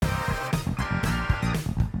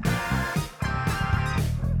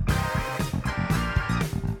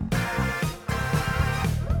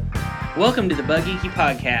Welcome to the Bug Geeky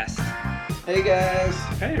Podcast. Hey guys.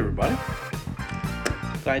 Hey everybody.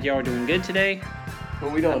 Glad y'all are doing good today.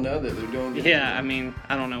 Well, we don't know that they're doing good. Yeah, I mean,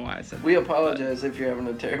 I don't know why I said that. We apologize if you're having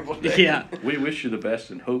a terrible day. Yeah. We wish you the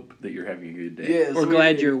best and hope that you're having a good day. Yes. We're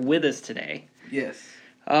glad you're with us today. Yes.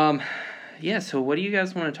 Yeah, so what do you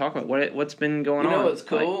guys want to talk about? What's been going on? You know what's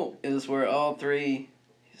cool is we're all three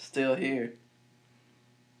still here.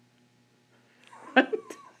 What?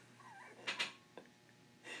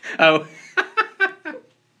 Oh.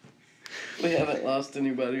 We haven't lost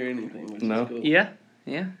anybody or anything, which is cool. Yeah.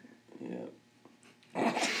 Yeah.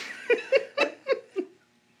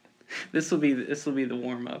 This will be the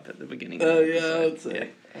warm up at the beginning. Oh yeah, I would say.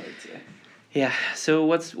 Yeah. So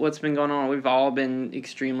what's been going on? We've all been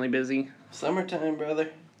extremely busy. Summertime, brother.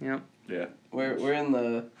 Yep. Yeah. We're in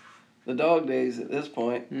the dog days at this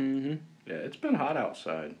point. Mm-hmm. Yeah, it's been hot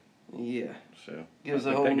outside. Yeah. So Gives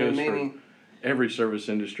I a think whole that new goes for meaning. every service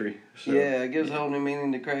industry. So. Yeah, it gives a whole new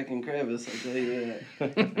meaning to crack and crevice, I'll tell you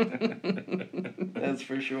that. That's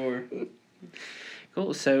for sure.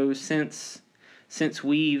 Cool. So since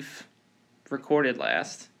we've recorded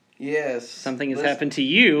last, Yes. something has happened to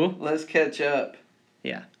you. Let's catch up.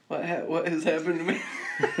 Yeah. What has happened to me?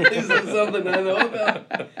 Is that something I know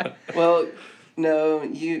about? Well, no,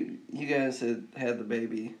 you guys had the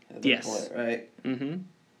baby at that point, right? Mm-hmm.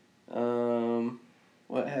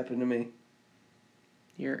 What happened to me?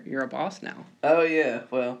 You're a boss now. Oh yeah,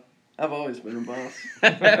 well, I've always been a boss.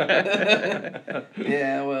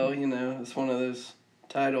 Yeah, well, it's one of those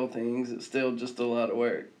title things. It's still just a lot of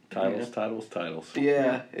work. Titles.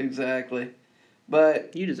 Yeah, exactly.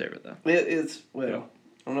 But You deserve it though. it's well, Yeah.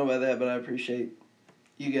 I don't know about that, but I appreciate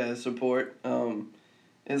you guys' support.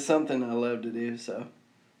 It's something I love to do, so.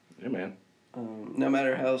 Yeah, man. No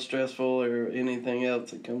matter how stressful or anything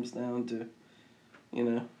else, it comes down to,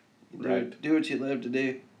 do what you love to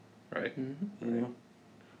do. Right. Mm-hmm.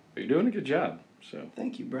 You're doing a good job. So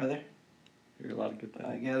Thank you, brother. you're a lot of good things.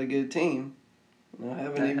 I got a good team. I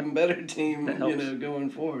have an That even better team, that helps. going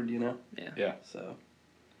forward, Yeah. So,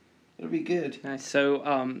 it'll be good. Nice.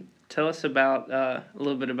 So, tell us about a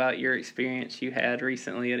little bit about your experience you had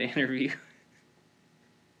recently at an interview.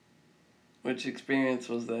 Which experience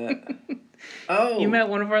was that? Oh! You met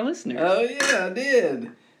one of our listeners. Oh, yeah, I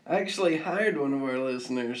did. I actually hired one of our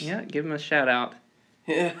listeners. Yeah, give him a shout out.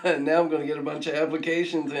 Yeah, now I'm going to get a bunch of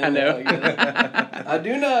applications in. I know. I guess. I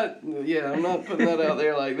do not, I'm not putting that out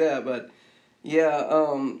there like that, but yeah,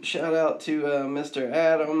 shout out to Mr.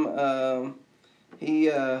 Adam. He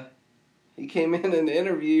came in and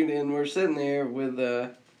interviewed, and we're sitting there with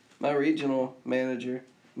my regional manager.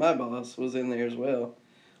 My boss was in there as well,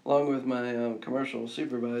 along with my commercial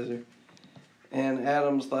supervisor. And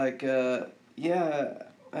Adam's like, yeah,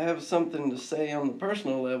 I have something to say on the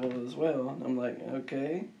personal level as well. And I'm like,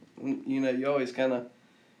 okay. And, you always kind of,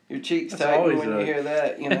 your cheeks tighten when you hear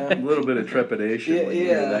that, A little bit of trepidation when you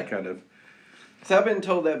hear that kind of. So I've been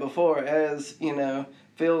told that before, as,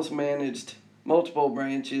 Phil's managed multiple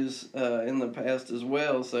branches in the past as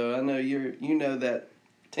well. So I know you know that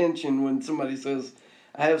tension when somebody says,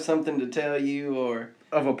 I have something to tell you, or...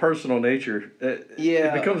 Of a personal nature,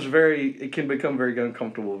 it can become very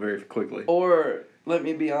uncomfortable very quickly. Or, let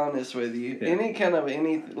me be honest with you,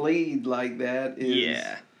 any lead like that is...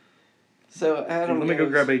 Yeah. So Adam Let me go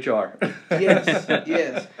grab HR.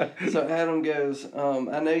 Yes. So Adam goes,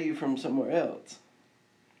 I know you from somewhere else.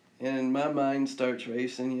 And my mind starts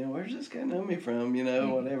racing, where's this guy know me from,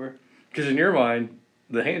 whatever. Because in your mind,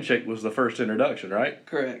 the handshake was the first introduction, right?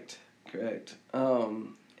 Correct.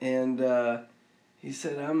 And he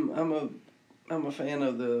said, I'm a fan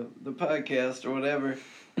of the podcast or whatever.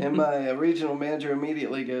 And my regional manager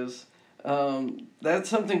immediately goes, that's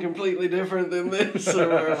something completely different than this or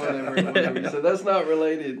whatever. So that's not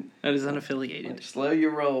related. That is unaffiliated. Slow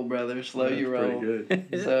your roll, brother. Slow your roll. Pretty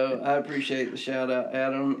good. So I appreciate the shout out,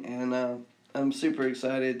 Adam, and I'm super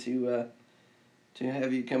excited to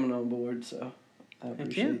have you coming on board. So I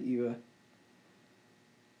appreciate you,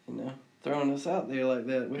 throwing us out there like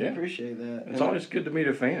that. We appreciate that. It's always good to meet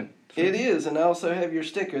a fan. So. It is, and I also have your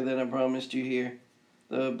sticker that I promised you here.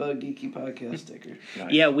 The Bug Geeky Podcast sticker.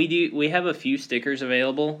 Nice. Yeah, we do. We have a few stickers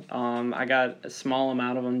available. I got a small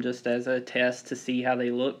amount of them just as a test to see how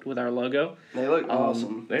they looked with our logo. They look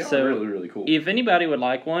awesome. They are really, really cool. If anybody would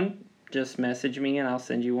like one, just message me and I'll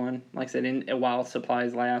send you one. Like I said, while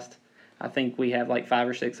supplies last. I think we have like 5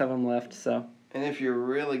 or 6 of them left. So. And if you're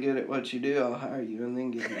really good at what you do, I'll hire you and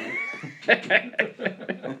then get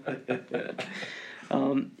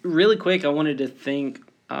one. Really quick, I wanted to thank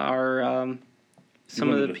our. Some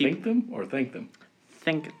of the people. Thank them or thank them?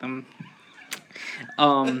 Thank them.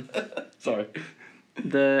 Sorry.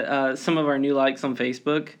 Some of our new likes on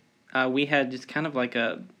Facebook, we had just kind of like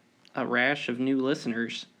a rash of new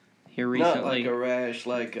listeners here recently. Not like a rash,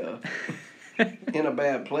 like in a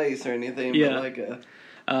bad place or anything, yeah. but like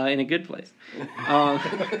in a good place.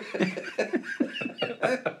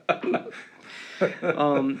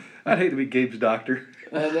 I'd hate to be Gabe's doctor.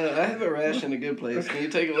 I know. I have a rash in a good place. Can you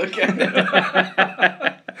take a look at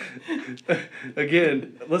it?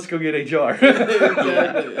 Again, let's go get HR.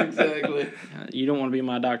 Exactly. You don't want to be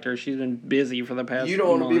my doctor. She's been busy for the past You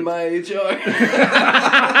don't want to be my HR.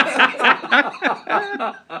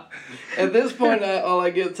 At this point, all I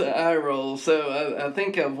get to eye roll, so I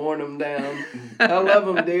think I've worn them down. I love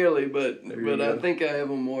them dearly, but I think I have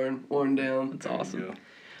them worn down. That's awesome.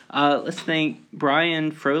 Let's thank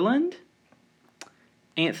Brian Froland,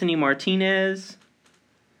 Anthony Martinez,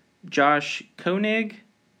 Josh Koenig,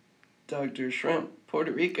 Dr. Shrimp,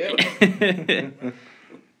 Puerto Rico.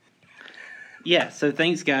 Yeah, so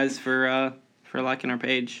thanks guys for liking our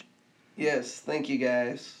page. Yes, thank you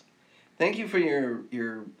guys. Thank you for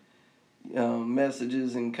your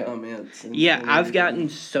messages and comments. And I've gotten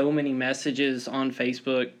so many messages on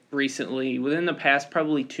Facebook recently within the past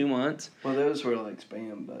probably 2 months. Well, those were like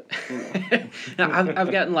spam, but you know.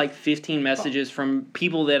 I've gotten like 15 messages from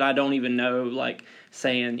people that I don't even know, like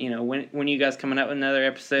saying, when you guys coming out with another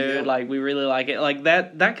episode, like we really like it, like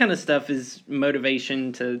that kind of stuff is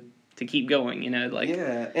motivation to keep going, like.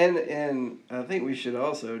 Yeah, and I think we should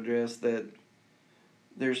also address that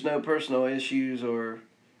there's no personal issues or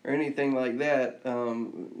anything like that.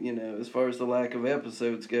 As far as the lack of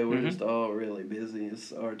episodes go, we're just all really busy.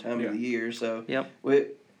 It's our time of the year, so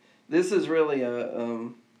this is really a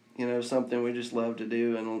something we just love to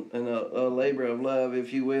do and a labor of love,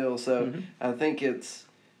 if you will. So I think it's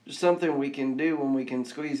just something we can do when we can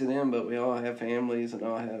squeeze it in. But we all have families and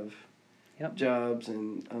all have jobs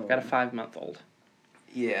and got a 5-month-old.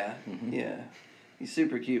 Yeah, yeah. He's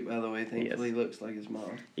super cute, by the way. Thankfully, he looks like his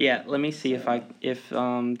mom. Yeah, let me see if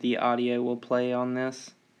the audio will play on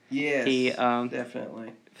this. Yes,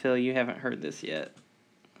 definitely. Phil, you haven't heard this yet.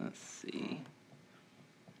 Let's see.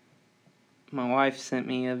 My wife sent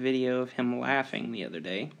me a video of him laughing the other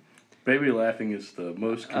day. Baby laughing is the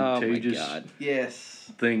most contagious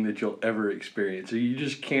thing that you'll ever experience. You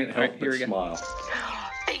just can't help but smile.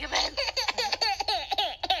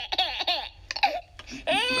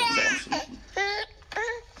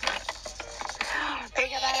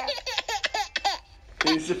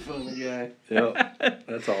 He's a funny guy. Yep,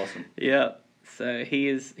 that's awesome. Yep. So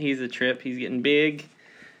he's a trip. He's getting big,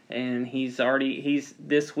 and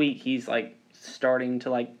this week he's like starting to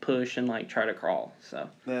like push and like try to crawl. So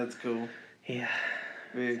that's cool. Yeah,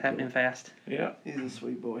 it's happening fast. Yeah, he's a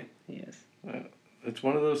sweet boy. He is. It's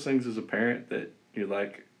one of those things as a parent that you're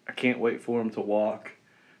like, I can't wait for them to walk.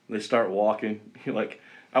 They start walking. You're like,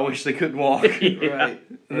 I wish they couldn't walk. Right.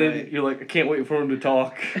 And then you're like, I can't wait for them to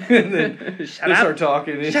talk. And then they start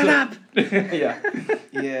talking. Shut up! Yeah.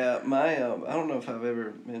 Yeah, my, I don't know if I've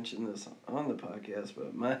ever mentioned this on the podcast,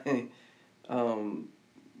 but my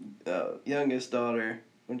youngest daughter,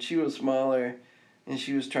 when she was smaller and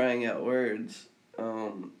she was trying out words,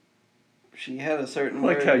 she had a certain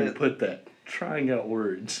word. I like how you put that. Trying out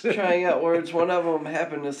words. Trying out words. One of them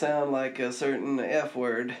happened to sound like a certain F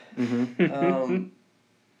word. Mm-hmm.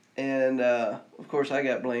 And, of course, I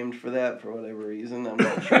got blamed for that for whatever reason. I'm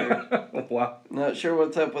not sure. Wow. Not sure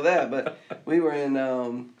what's up with that, but we were in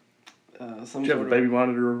some Did you have a baby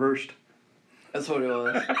monitor reversed? That's what it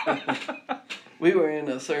was. We were in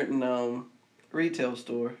a certain retail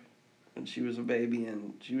store when she was a baby,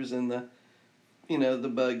 and she was in the,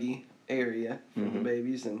 the buggy area for the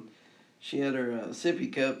babies, and she had her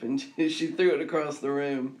sippy cup, and she threw it across the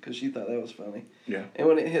room because she thought that was funny. Yeah. And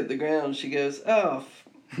when it hit the ground, she goes, "Oh."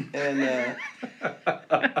 And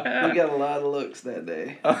we got a lot of looks that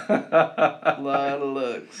day. A lot of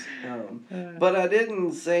looks. But I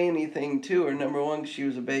didn't say anything to her. Number one, 'cause she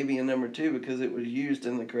was a baby, and number two, because it was used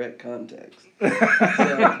in the correct context. So,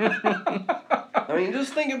 I mean,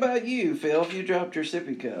 just think about you, Phil, if you dropped your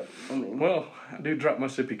sippy cup. Well, I do drop my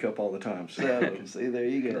sippy cup all the time. So see, there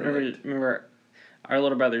you go. Remember, our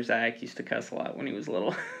little brother Zach used to cuss a lot when he was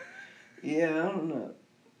little. Yeah, I'm not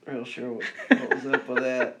real sure what was up with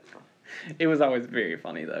that. It was always very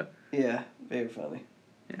funny, though. Yeah, very funny.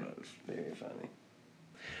 Yeah. It was very funny.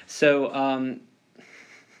 So,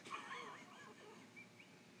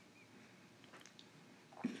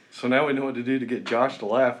 So now we know what to do to get Josh to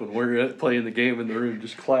laugh when we're playing the game in the room.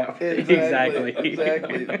 Just clap. Exactly.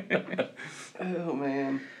 Oh,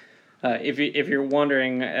 man. If you're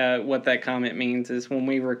wondering what that comment means, is when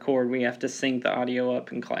we record, we have to sync the audio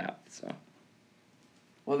up and clap. So.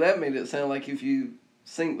 Well, that made it sound like if you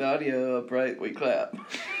sync the audio up right, we clap.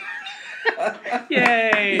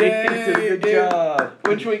 Yay! You did a good job.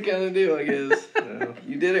 Which we kind of do, I guess. Yeah.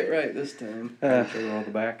 You did it right this time. Pat each other on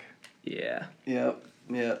the back. Yeah. Yep.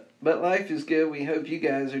 But life is good. We hope you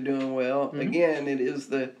guys are doing well. Mm-hmm. Again, it is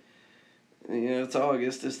it's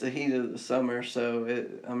August. It's the heat of the summer, so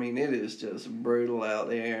it is just brutal out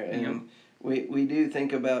there, and we do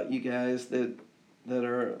think about you guys that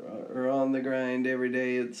are on the grind every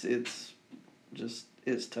day. It's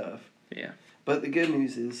tough. Yeah. But the good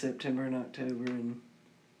news is September and October and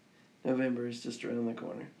November is just around the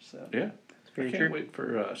corner. So Yeah. Very I can't true. wait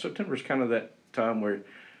for September's kind of that time where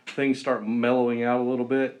things start mellowing out a little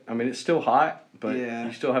bit. I mean, it's still hot, but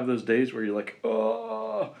you still have those days where you're like,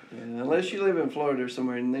 oh. Yeah, unless you live in Florida or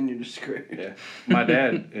somewhere, and then you're just screwed. Yeah. My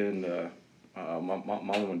dad and my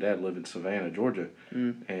mom and dad live in Savannah, Georgia,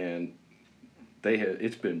 and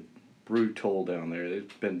it's been brutal down there.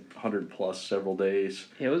 It's been 100+ several days.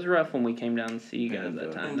 It was rough when we came down to see you guys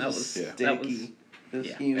that time. That was sticky. that was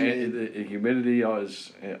Humid. And the humidity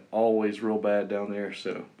is always real bad down there.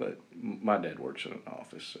 So, but my dad works in an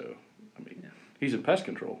office, so I mean, he's in pest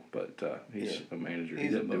control, but he's a manager. He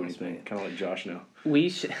doesn't do anything. Kind of like Josh now. We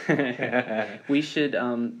should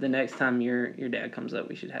the next time your dad comes up,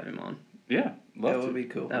 we should have him on. Yeah, love That to. would be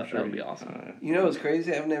cool. That would be awesome. You know what's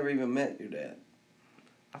crazy? I've never even met your dad.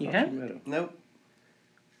 You have? met him. Nope.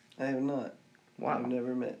 I have not. Wow. I've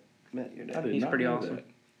never met your I dad. did He's not pretty know awesome.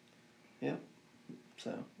 that.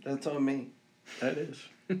 So that's on me. That is.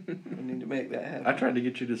 I need to make that happen. I tried to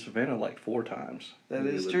get you to Savannah like 4 times. That when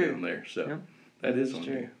is you lived true. Down there, so Yeah. that is That's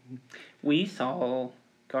on true. you. We saw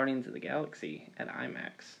Guardians of the Galaxy at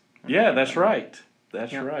IMAX. Yeah, that's right.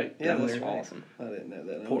 That's Yeah. right. Yeah, Down that's there. right. Awesome. I didn't know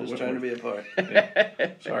that. I'm Port just trying to be a Whitworth.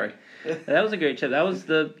 part. Sorry. That was a great trip. That was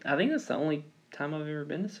I think that's the only time I've ever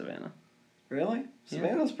been to Savannah. Really?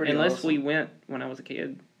 Savannah's pretty Unless awesome. we went when I was a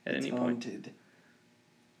kid at It's any point. haunted.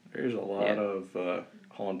 There's a lot of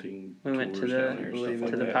haunting. We went to tours the down there and stuff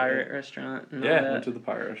like to the that. pirate restaurant and all Yeah, that. went to the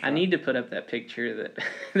pirate I restaurant. need to put up that picture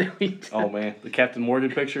that we took. Oh man, the Captain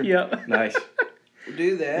Morgan picture. Yep. Nice.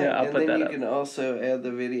 Do that, Yeah, I'll and put then that you up. can also add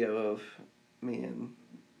the video of me and.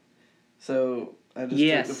 So I just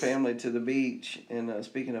Yes. took the family to the beach, and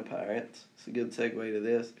speaking of pirates, it's a good segue to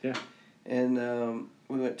this. Yeah. And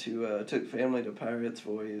we went to took family to Pirates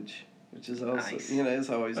Voyage, which is also Nice. it's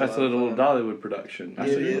always That's a a lot little of fun. Dollywood production. I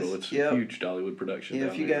It say is. little. It's Yep. a huge Dollywood production. Yeah,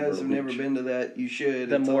 down if you there in guys have Myrtle never Beach. been to that, you should.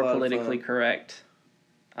 The It's a more lot of politically fun. correct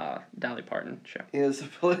Dolly Parton show. It's a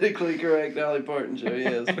politically correct Dolly Parton show,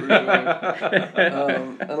 yes, for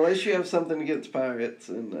sure. Unless you have something against pirates,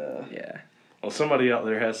 and Yeah. Well, somebody out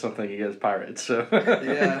there has something against pirates, so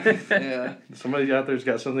yeah. Somebody out there's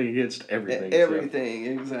got something against everything. Everything,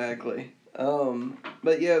 exactly.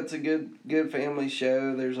 But yeah, it's a good family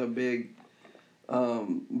show. There's a big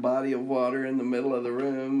body of water in the middle of the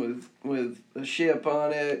room with a ship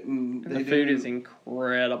on it, and The food is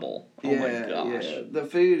incredible. Oh my gosh. Yeah. The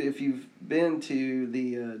food, if you've been to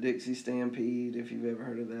the Dixie Stampede, if you've ever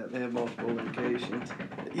heard of that, they have multiple locations.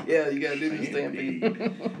 Yeah, you gotta do the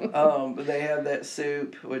Stampede. But they have that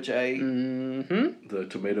soup, which I ate. Mm-hmm. The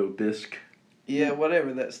tomato bisque. Yeah,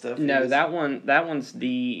 whatever that stuff No, is. that one's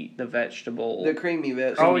the vegetable. The creamy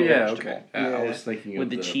vegetable. Oh yeah, vegetable. okay. Yeah. I was thinking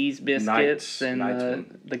with of the cheese biscuits and Knight's the,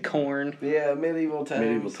 one. the corn. Yeah, medieval times.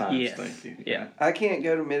 Medieval times. Yes. Thank you. Yeah. I can't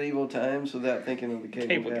go to medieval times without thinking of the cable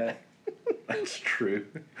Cable guy. That's true.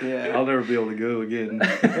 Yeah. I'll never be able to go again.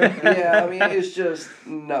 Yeah, I mean, it's just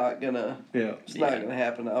not gonna. Yeah. It's not gonna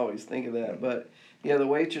happen. I always think of that, but yeah, the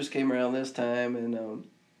waitress came around this time, and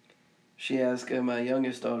she asked my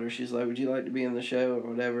youngest daughter. She's like, "Would you like to be in the show or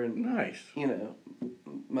whatever?" And Nice.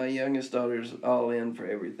 my youngest daughter's all in for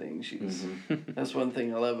everything. She's that's one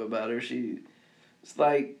thing I love about her. It's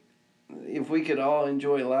like if we could all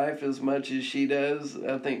enjoy life as much as she does,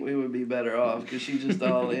 I think we would be better off because she's just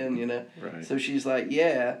all in, Right. So she's like,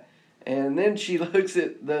 yeah. And then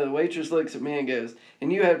the waitress looks at me and goes,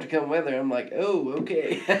 "And you have to come with her." I'm like, "Oh,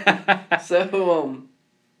 okay." So,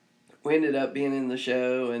 we ended up being in the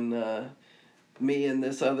show, and me and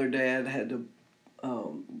this other dad had to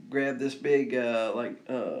grab this big,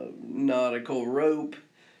 nautical rope,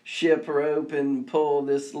 ship rope, and pull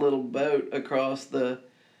this little boat across the,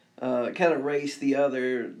 kind of race the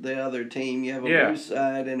other team. You have a blue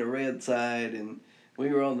side and a red side, and we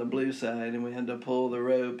were on the blue side, and we had to pull the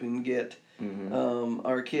rope and get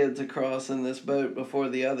our kids across in this boat before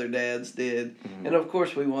the other dads did. And of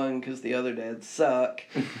course we won because the other dads suck.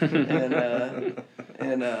 and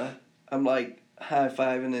I'm like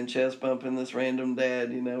high-fiving and chest bumping this random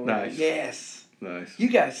dad, Nice. Like, yes, Nice. you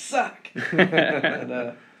guys suck.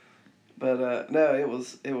 But no, it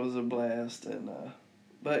was a blast, and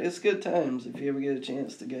But it's good times. If you ever get a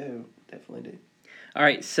chance to go, definitely do. All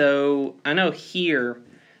right, so I know here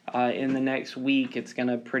in the next week it's going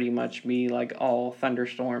to pretty much be like all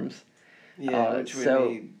thunderstorms. Yeah, which we so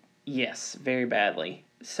need. Yes, very badly.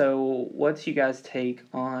 So what's you guys' take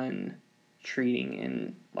on treating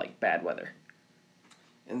in like bad weather?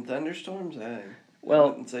 In thunderstorms, I Well,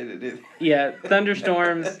 wouldn't say to do. Yeah,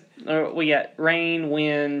 thunderstorms. We got rain,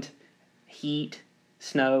 wind, heat,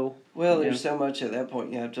 snow. Well, there's so much at that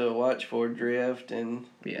point you have to watch for drift and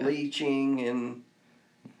Yeah. leaching and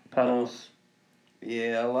Puddles.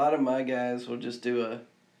 Yeah, a lot of my guys will just do a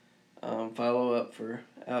follow up for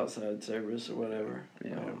outside service or whatever.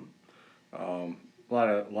 Yeah. A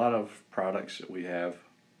lot of products that we have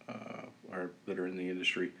that are in the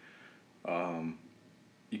industry.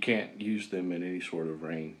 You can't use them in any sort of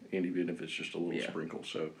rain, even if it's just a little sprinkle.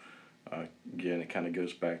 So, again, it kind of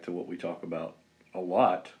goes back to what we talk about a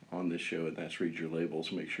lot on this show, and that's read your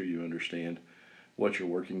labels. Make sure you understand what you're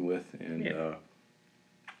working with and,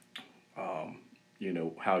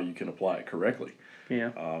 how you can apply it correctly.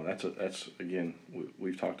 Yeah. That's again,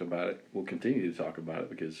 we've talked about it. We'll continue to talk about it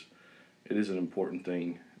because it is an important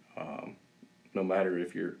thing, no matter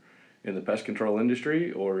if you're in the pest control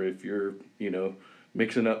industry or if you're,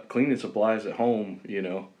 mixing up cleaning supplies at home,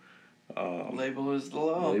 Label is the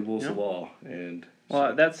law. Label is the law. And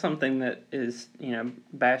well, that's something that is,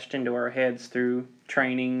 bashed into our heads through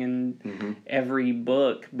training and every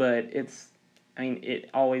book, but it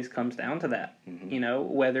always comes down to that.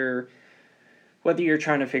 Whether you're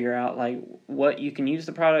trying to figure out like what you can use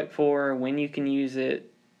the product for, when you can use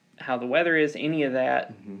it, how the weather is, any of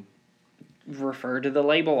that, refer to the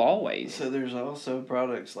label always. So there's also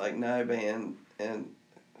products like Nyban, and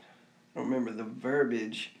I don't remember the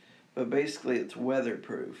verbiage, but basically it's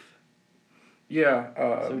weatherproof. Yeah.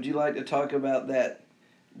 So would you like to talk about that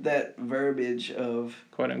verbiage of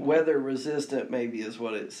weather resistant? Maybe is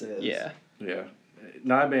what it says. Yeah. Yeah.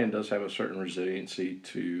 Nyban does have a certain resiliency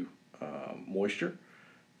to moisture,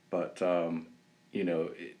 but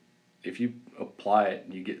if you apply it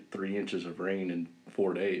and you get 3 inches of rain in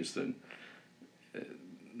 4 days, then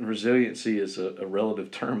resiliency is a relative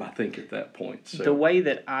term, I think, at that point. So the way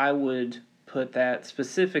that I would put that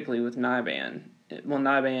specifically with Nyban,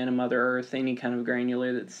 Nyban and Mother Earth, any kind of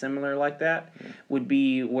granular that's similar like that, would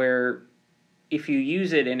be where if you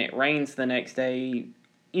use it and it rains the next day,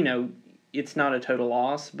 it's not a total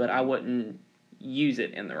loss, but I wouldn't use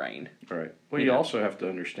it in the rain. Right. Well, you also have to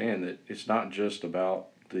understand that it's not just about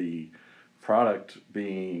the product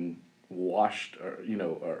being washed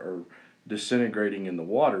or disintegrating in the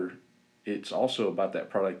water. It's also about that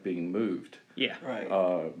product being moved. Yeah. Right.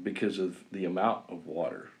 Because of the amount of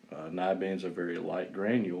water. Nyban's a very light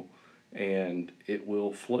granule, and it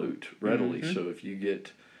will float readily. So if you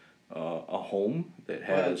get a home that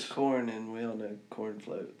has... Well, it's corn, and we all know corn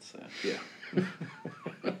floats. So. Yeah.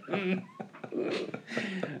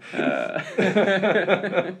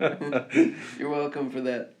 You're welcome for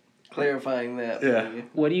that. Clarifying that. Yeah. For you.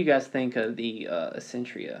 What do you guys think of the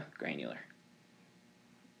Essentia granular?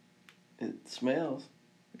 It smells.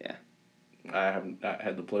 Yeah. I haven't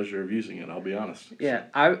had the pleasure of using it, I'll be honest. Yeah,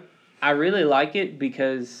 I really like it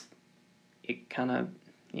because it kind of,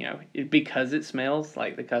 because it smells,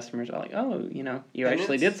 like the customers are like, oh, you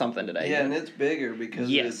actually did something today. Yeah, and it's bigger because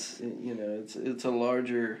yes. it's a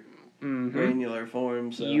larger granular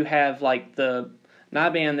form. So you have like the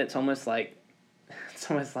Nyban that's almost like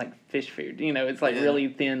fish food. It's like really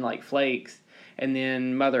thin, like flakes. And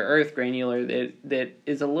then Mother Earth granular that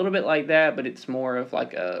is a little bit like that, but it's more of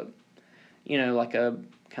like a, like a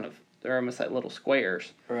kind of, they're almost like little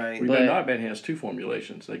squares. Right. Nyban has two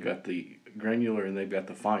formulations. They've got the granular and they've got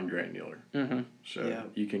the fine granular. Mm-hmm. So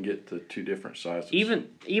you can get the two different sizes. Even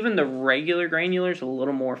the regular granular is a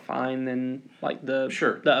little more fine than like the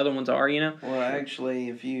other ones are. Well, actually,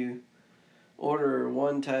 if you order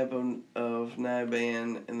one type of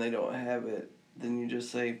Nyban and they don't have it, then you just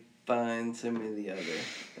say, fine, send me the other.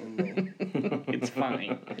 And it's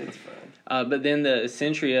fine. It's fine. But then the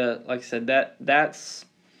Essentia, like I said,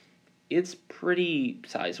 it's pretty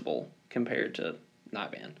sizable compared to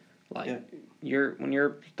Nyban. Like when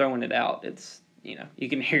you're throwing it out, it's you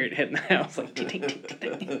can hear it hitting the house like little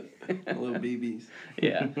BBs.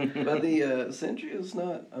 Yeah. But the Essentia is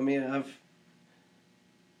not. I mean, I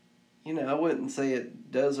wouldn't say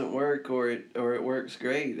it doesn't work or it works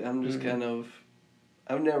great. I'm just kind of.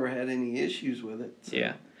 I've never had any issues with it. So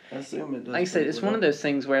yeah. I assume it does. Like I said, it's one of those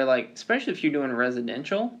things where, like, especially if you're doing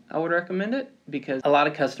residential, I would recommend it because a lot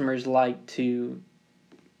of customers like to,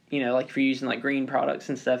 like if you're using like green products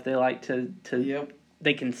and stuff, they like to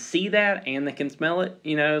they can see that and they can smell it,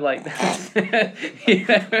 like that's, you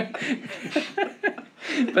know?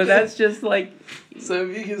 But that's just like, So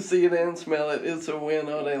if you can see it and smell it, it's a win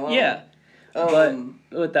all day long. yeah. But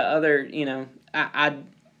with the other,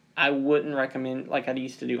 I wouldn't recommend, like I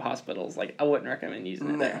used to do hospitals, like I wouldn't recommend using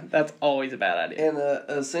it there. That's always a bad idea. And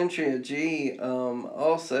a Centria G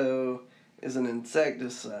also is an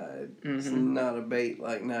insecticide. Mm-hmm. It's not a bait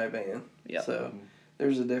like Niban. Yep. So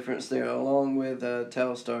there's a difference there, along with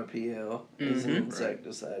Telstar PL is an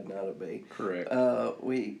insecticide, not a bait. Correct.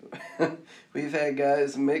 We've had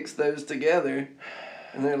guys mix those together,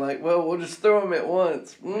 and they're like, "Well, we'll just throw them at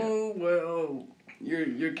once." Well,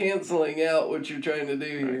 you're canceling out what you're trying to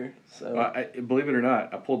do here. So I believe it or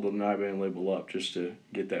not, I pulled the Niban label up just to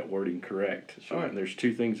get that wording correct. So and there's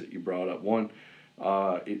two things that you brought up. One,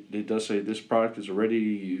 it does say this product is a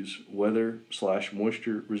ready-to-use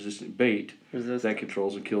weather/moisture resistant bait that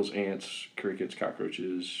controls and kills ants, crickets,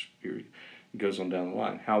 cockroaches. It goes on down the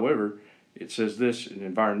line. However, it says this: in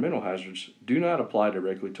environmental hazards do not apply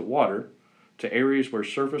directly to water, to areas where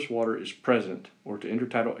surface water is present, or to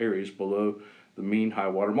intertidal areas below the mean high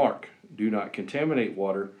water mark. Do not contaminate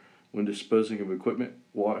water when disposing of equipment,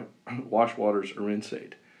 wash waters, or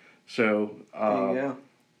inside. So, there you go.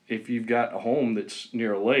 If you've got a home that's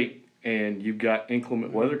near a lake and you've got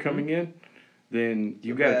inclement weather coming in, then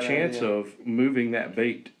you've got a chance of moving that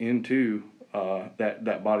bait into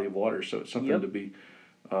that body of water. So it's something to be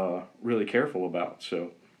really careful about.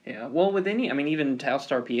 So. Yeah, well, with even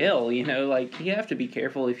Telstar PL, like you have to be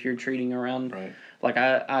careful if you're treating around. Right. Like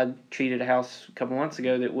I treated a house a couple months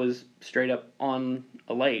ago that was straight up on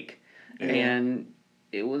a lake, and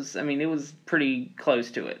it was pretty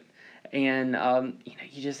close to it, and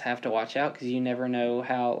you just have to watch out because you never know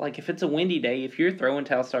how. Like if it's a windy day, if you're throwing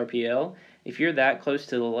Telstar PL, if you're that close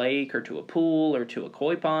to the lake or to a pool or to a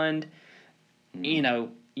koi pond, you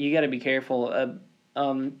got to be careful.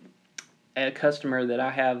 A customer that I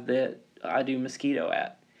have that I do mosquito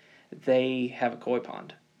at, they have a koi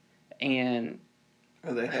pond, and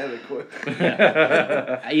they had a koi.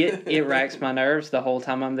 It racks my nerves the whole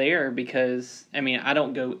time I'm there because I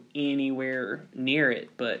don't go anywhere near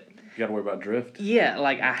it, but you got to worry about drift. Yeah,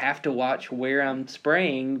 like I have to watch where I'm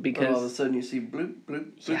spraying because all of a sudden you see bloop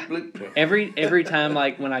bloop bloop bloop. Every time,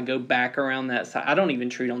 like when I go back around that side, I don't even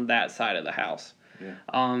treat on that side of the house. Yeah.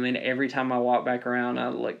 And every time I walk back around, I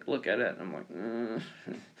look at it and I'm like,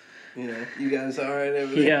 you guys all right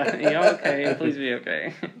over there? Yeah, okay. Please be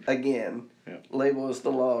okay. Again, label is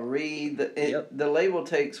the law. Read the label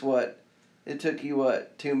takes it took you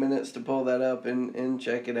 2 minutes to pull that up and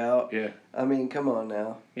check it out. Yeah. Come on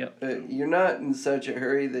now. Yep. You're not in such a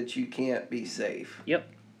hurry that you can't be safe. Yep.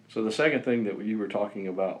 So the second thing that you were talking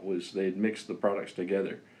about was they'd mixed the products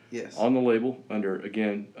together. Yes. On the label, under,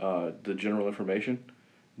 again, the general information,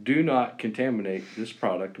 do not contaminate this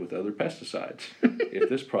product with other pesticides. If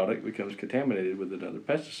this product becomes contaminated with another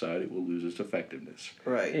pesticide, it will lose its effectiveness.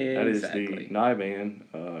 Right. That is the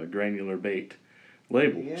Niban granular bait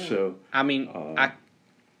label. Yeah. So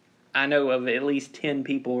I know of at least 10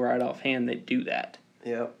 people right offhand that do that.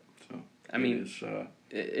 Yep. So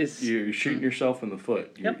it's you're shooting yourself in the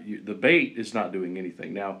foot. The bait is not doing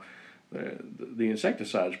anything. Now, the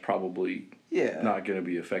insecticide's probably not going to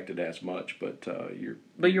be affected as much, but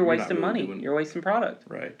you're wasting really money. You're wasting product.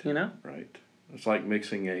 Right. Right. It's like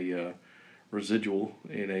mixing a residual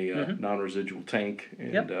in a non-residual tank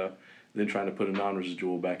and then trying to put a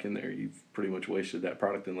non-residual back in there. You've pretty much wasted that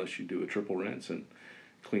product unless you do a triple rinse and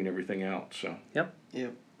clean everything out. So. Yep.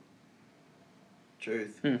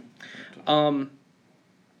 Truth.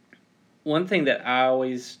 One thing that I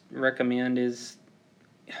always recommend is,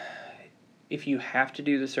 if you have to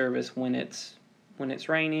do the service when it's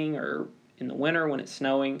raining or in the winter when it's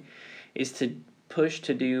snowing, is to push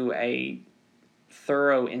to do a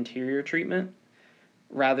thorough interior treatment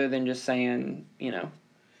rather than just saying,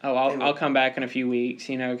 I'll come back in a few weeks,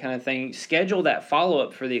 kind of thing. Schedule that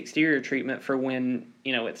follow-up for the exterior treatment for when,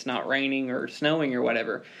 it's not raining or snowing or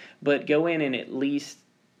whatever. But go in and at least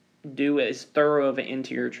do as thorough of an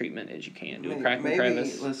interior treatment as you can. Do a crack and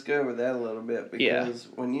crevice. Maybe let's go over that a little bit because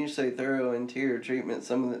when you say thorough interior treatment,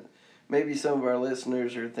 maybe some of our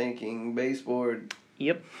listeners are thinking baseboard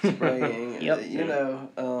spraying.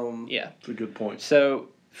 It's a good point. So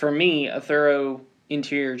for me, a thorough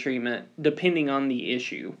interior treatment, depending on the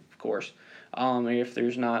issue, of course, if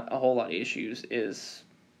there's not a whole lot of issues, is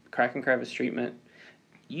crack and crevice treatment.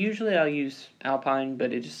 Usually I'll use Alpine,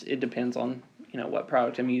 but it depends on what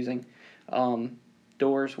product I'm using.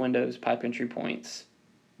 Doors, windows, pipe entry points.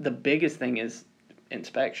 The biggest thing is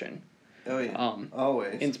inspection. Oh yeah.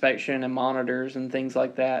 Always inspection and monitors and things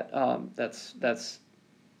like that. That's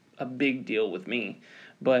a big deal with me.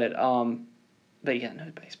 But yeah,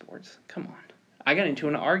 no baseboards. Come on. I got into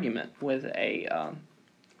an argument with a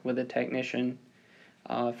technician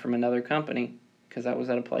from another company because I was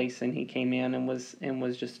at a place and he came in and was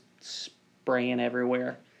just spraying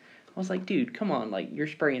everywhere. I was like, dude, come on, like you're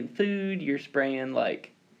spraying food, you're spraying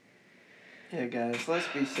like. Yeah, guys, let's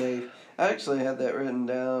be safe. I actually had that written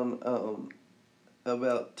down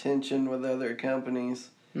about tension with other companies.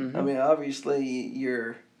 Mm-hmm. I mean, obviously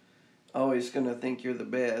you're always going to think you're the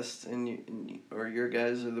best, or your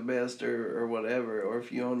guys are the best, or whatever, or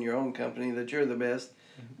if you own your own company that you're the best.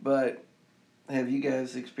 But have you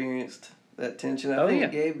guys experienced that tension? I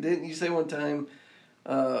think, Gabe, didn't you say one time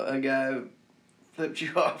a guy flipped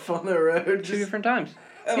you off on the road? 2 different times.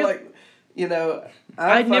 I'm like, you know,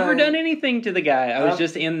 I'd never done anything to the guy. I was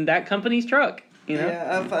just in that company's truck. You know?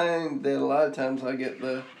 Yeah, I find that a lot of times I get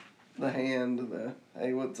the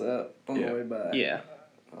hey, what's up on the way by. Yeah.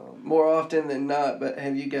 More often than not, but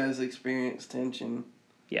have you guys experienced tension?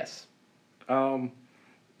 Yes.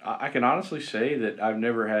 I can honestly say that I've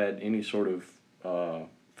never had any sort of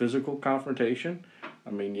physical confrontation. I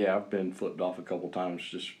mean, yeah, I've been flipped off a couple times,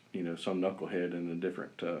 just, some knucklehead in a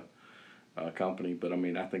different company. But, I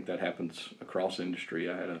mean, I think that happens across industry.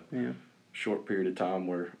 I had a short period of time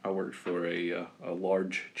where I worked for a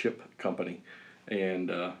large chip company.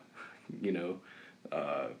 And,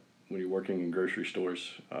 when you're working in grocery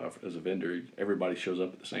stores as a vendor, everybody shows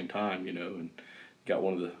up at the same time, and I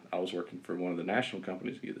was working for one of the national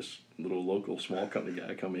companies. You get this little local small company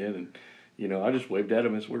guy come in, and I just waved at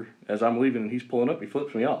him as I'm leaving, and he's pulling up. He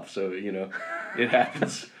flips me off, so it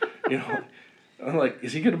happens. I'm like,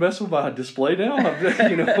 is he gonna mess with my display now?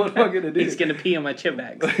 What am I gonna do? He's gonna pee on my chip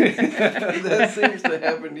bags. That seems to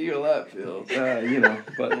happen to you a lot, Phil. But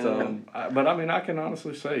I mean, I can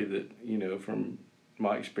honestly say that from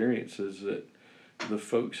my experiences that the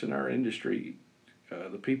folks in our industry,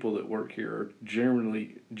 the people that work here are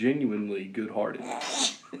genuinely good-hearted.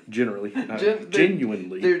 Genuinely.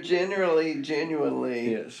 They're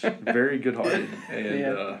genuinely. Yes, very good-hearted.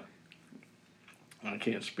 And I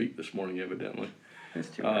can't speak this morning, evidently. That's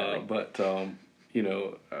too early. But,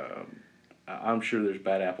 I'm sure there's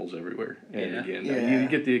bad apples everywhere. And again, you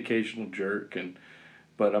get the occasional jerk.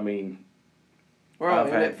 But I mean... We're all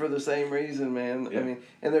in it for the same reason, man. Yeah. I mean,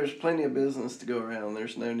 and there's plenty of business to go around.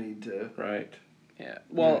 There's no need to... Right. Yeah.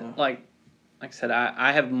 Well, like I said,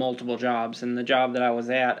 I have multiple jobs, and the job that I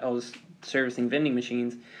was at, I was servicing vending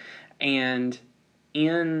machines, and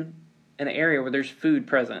in an area where there's food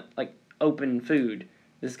present, like open food,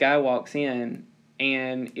 this guy walks in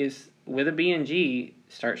and is with a B&G,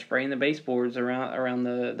 starts spraying the baseboards around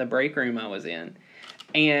the break room I was in,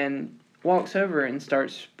 and walks over and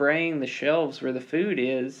starts spraying the shelves where the food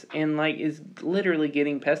is, and is literally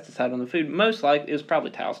getting pesticide on the food. Most likely, it was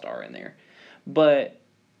probably Tile Star in there. But,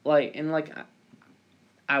 I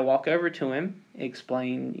walk over to him,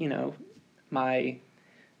 explain, my,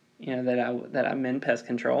 that I'm in pest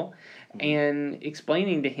control, and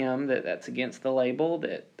explaining to him that that's against the label,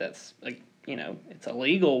 that's, it's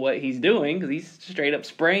illegal what he's doing, because he's straight up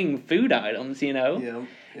spraying food items,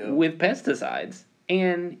 with pesticides.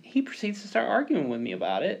 And he proceeds to start arguing with me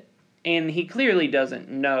about it, and he clearly doesn't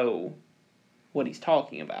know what he's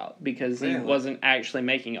talking about, because he wasn't actually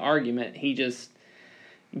making an argument. He just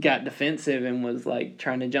got defensive and was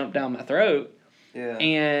trying to jump down my throat. Yeah.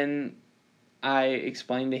 And I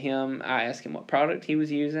explained to him, I asked him what product he was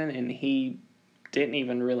using, and he didn't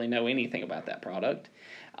even really know anything about that product.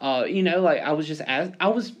 I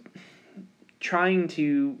was trying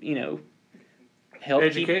to, help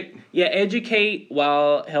educate. Educate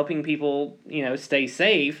while helping people, stay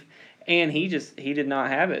safe. And he did not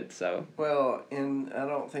have it, so. Well, and I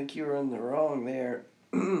don't think you were in the wrong there.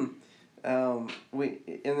 We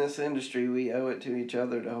in this industry, we owe it to each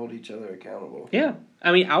other to hold each other accountable. Yeah.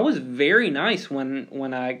 I mean, I was very nice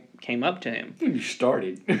when I came up to him. You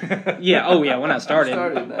started. Yeah, when I started.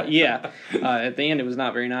 Nice. Yeah. At the end, it was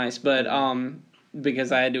not very nice, but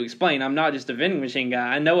because I had to explain, I'm not just a vending machine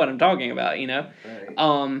guy. I know what I'm talking about,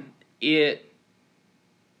 Right.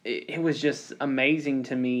 It was just amazing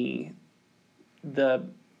to me,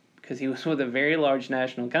 because he was with a very large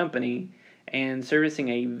national company and servicing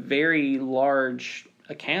a very large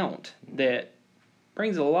account that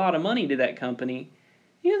brings a lot of money to that company.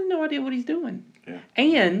 He has no idea what he's doing. Yeah.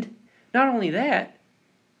 And not only that,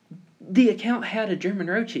 the account had a German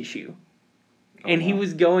roach issue. And he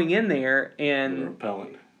was going in there and...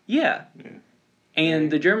 repellent. Yeah. And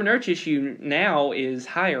the German roach issue now is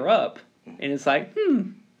higher up. And it's like,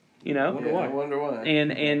 I wonder why.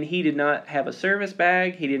 And he did not have a service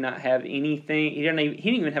bag. He did not have anything. He didn't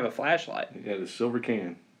even have a flashlight. He had a silver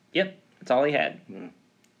can. Yep, that's all he had. Yeah.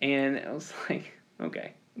 And it was like,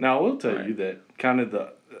 okay. Now, I will tell Right. you that kind of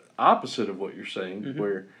the opposite of what you're saying, Mhm.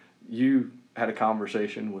 where you had a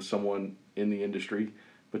conversation with someone in the industry,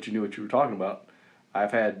 but you knew what you were talking about.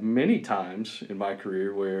 I've had many times in my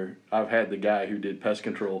career where I've had the guy who did pest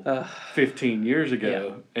control 15 years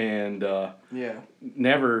ago and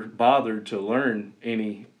never bothered to learn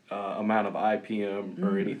any amount of IPM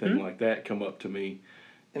or anything like that come up to me.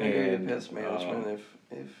 Integrated pest management,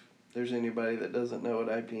 if there's anybody that doesn't know what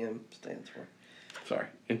IPM stands for. Sorry,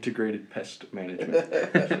 integrated pest management.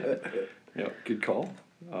 Yeah, good call.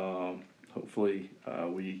 Hopefully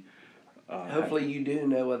we... Hopefully you do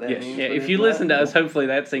know what that means. Yeah, if you listen to us, hopefully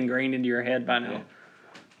that's ingrained into your head by now. Yeah.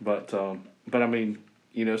 But I mean,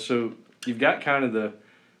 you know, so you've got kind of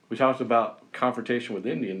we talked about confrontation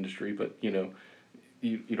within the industry, but, you know,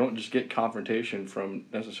 you don't just get confrontation from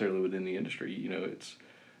necessarily within the industry. You know, it's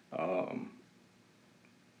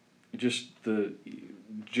just the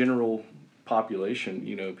general population.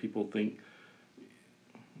 You know, people think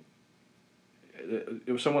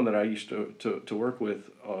it was someone that I used to work with.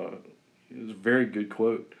 It was a very good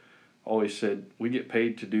quote. Always said, "We get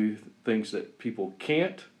paid to do things that people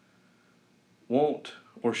can't, won't,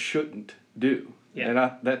 or shouldn't do." Yeah.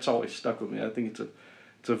 And that's always stuck with me. I think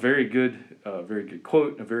it's a very good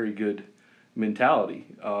quote, a very good mentality.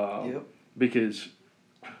 Because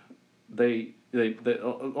they a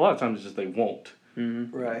lot of times it's just they won't.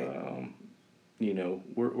 Mm-hmm. Right. You know,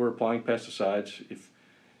 we're applying pesticides. If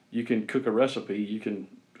you can cook a recipe, you can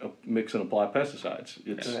mix and apply pesticides.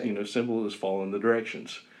 It's simple as following the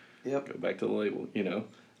directions. Yep. Go back to the label. You know,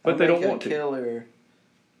 but they don't want to. Killer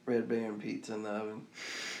Red Baron pizza in the oven.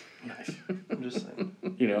 Nice. I'm just saying.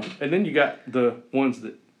 You know, and then you got the ones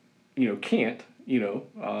that can't.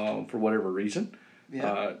 For whatever reason.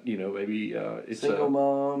 Yeah. Maybe it's single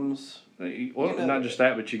moms. Well, not just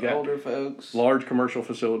that, but you got older folks, large commercial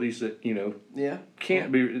facilities that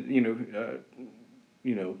can't be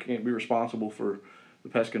can't be responsible for the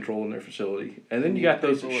pest control in their facility, and then you got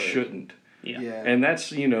those that shouldn't. Yeah. And that's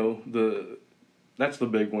that's the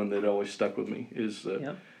big one that always stuck with me is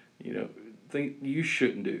thing you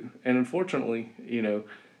shouldn't do, and unfortunately it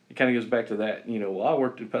kind of goes back to that. Well, I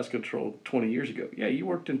worked in pest control 20 years ago. Yeah, you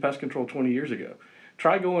worked in pest control 20 years ago.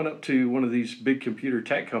 Try going up to one of these big computer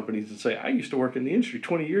tech companies and say, I used to work in the industry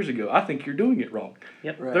 20 years ago. I think you're doing it wrong.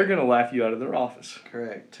 Yep. Right. They're going to laugh you out of their office.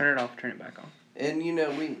 Correct. Turn it off, turn it back on. And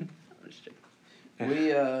the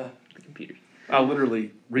computers. I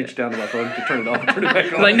literally reached down to my phone to turn it off and turn it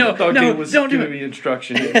back on. Like, no, Gabe was don't do giving me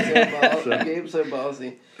instructions. Gabe's so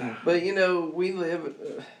bossy. But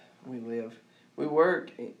we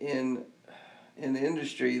work in an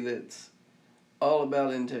industry that's all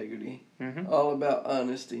about integrity, all about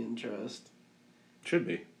honesty and trust. Should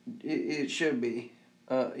be. It should be.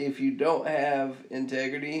 If you don't have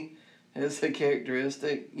integrity as a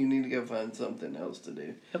characteristic, you need to go find something else to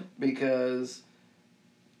do. Yep. Because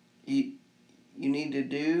you need to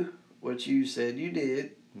do what you said you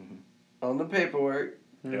did on the paperwork.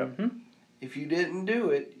 Mm-hmm. If you didn't do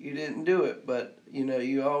it, you didn't do it. But,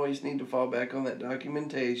 you always need to fall back on that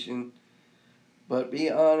documentation. But be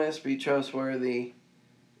honest, be trustworthy,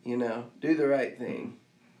 do the right thing.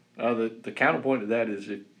 The counterpoint to that is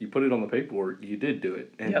if you put it on the paperwork, you did do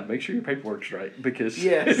it. And make sure your paperwork's right because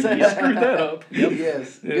yes. if you screwed that up,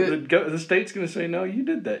 yes. The state's going to say, no, you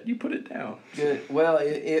did that. You put it down. Good. Well,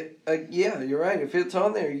 you're right. If it's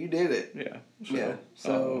on there, you did it. Yeah.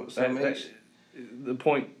 The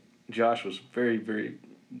point Josh was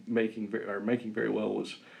making very well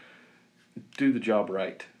was do the job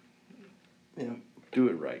right. Yeah. Do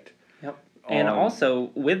it right. Yep. And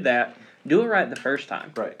also with that, do it right the first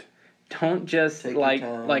time. Right. Don't just like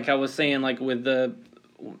I was saying, like with the,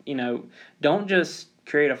 don't just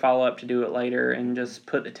create a follow up to do it later and just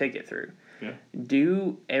put the ticket through. Yeah.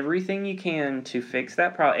 Do everything you can to fix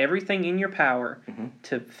that problem, everything in your power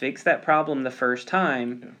to fix that problem the first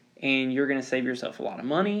time, and you're going to save yourself a lot of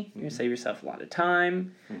money. You're going to save yourself a lot of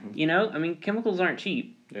time. Chemicals aren't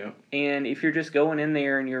cheap. Yeah. And if you're just going in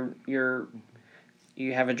there and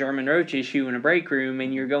you have a German roach issue in a break room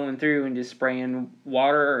and you're going through and just spraying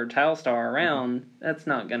water or tile star around, that's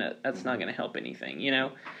not gonna help anything.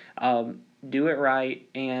 Do it right,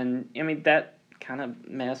 and that kind of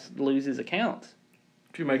mess loses accounts.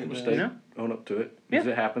 If you make a mistake, own up to it because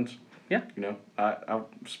it happens. Yeah. I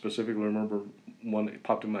specifically remember one that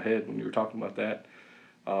popped in my head when you were talking about that.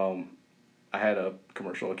 I had a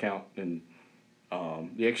commercial account and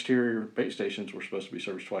the exterior bait stations were supposed to be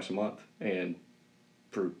serviced twice a month, and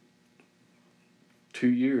for 2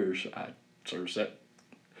 years I serviced that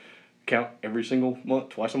account every single month,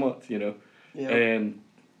 twice a month, Yeah. And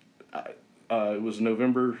It was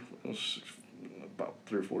November. It was about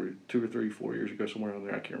 2 or 3, 4 years ago, somewhere on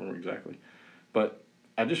there. I can't remember exactly, but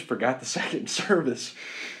I just forgot the second service.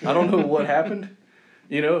 I don't know what happened,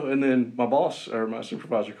 And then my boss or my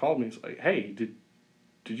supervisor called me. He's like, "Hey, did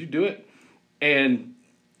you do it?" And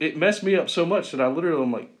it messed me up so much that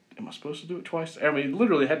I'm like, "Am I supposed to do it twice?" I mean,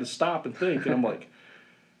 literally had to stop and think, and I'm like,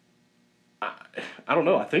 I don't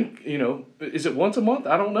know. I think, is it once a month?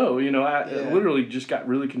 I don't know. I literally just got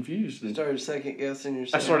really confused. And started second guessing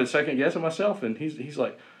yourself. I started second guessing myself, and he's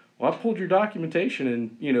like, "Well, I pulled your documentation,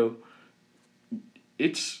 and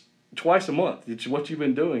it's twice a month. It's what you've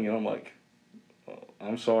been doing." And I'm like, "Oh,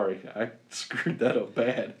 I'm sorry, I screwed that up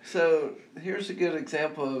bad." So here's a good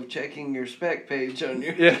example of checking your spec page on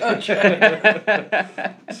your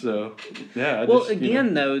contract. So yeah.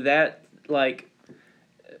 Though that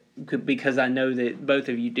because I know that both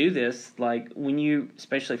of you do this, like when you,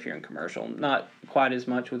 especially if you're in commercial, not quite as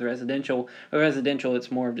much with residential. With residential,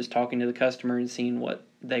 it's more of just talking to the customer and seeing what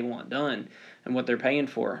they want done and what they're paying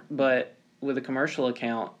for. But with a commercial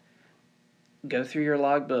account, go through your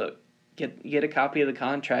logbook, get a copy of the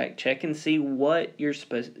contract, check and see what you're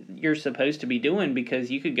supposed to be doing,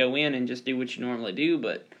 because you could go in and just do what you normally do,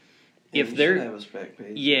 but if they're have a spec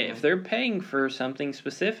page, if they're paying for something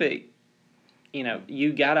specific,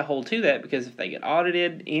 you got to hold to that, because if they get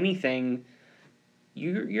audited, anything,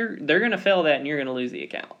 they're going to fail that and you're going to lose the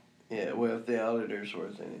account. Yeah, well, if the auditor's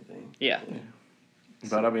worth anything. Yeah.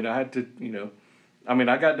 But I mean, I had to,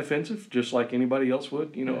 I got defensive just like anybody else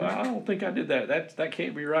would. I don't think I did that. That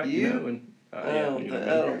can't be right. And I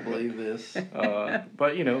don't believe this.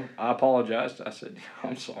 But I apologized. I said,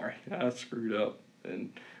 "I'm sorry, I screwed up,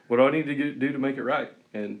 and what do I need to do to make it right?"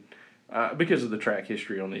 And because of the track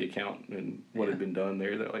history on the account and what had been done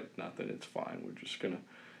there, they're like, "Nothing, it's fine. We're just gonna."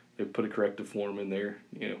 They put a corrective form in there.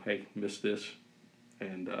 Hey, missed this,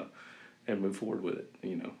 and move forward with it.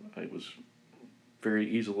 It was very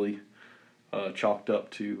easily chalked up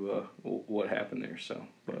to what happened there. So,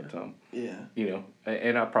 but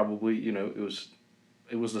and I probably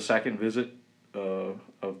it was the second visit of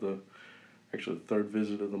the. Actually, the third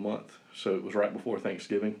visit of the month, so it was right before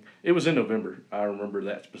Thanksgiving. It was in November. I remember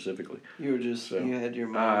that specifically. You were you had your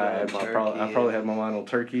mind on turkey. I probably had my mind on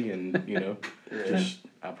turkey, and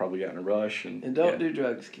I probably got in a rush and don't do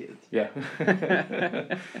drugs, kids. Yeah.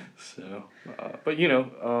 So, but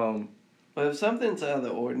well, if something's out of the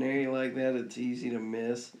ordinary like that, it's easy to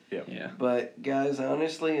miss. Yeah. But guys,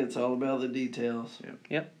 honestly, it's all about the details.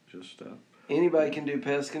 Yep. Just anybody can do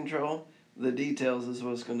pest control. The details is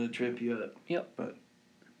what's going to trip you up. Yep. But,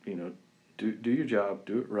 do your job,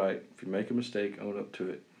 do it right. If you make a mistake, own up to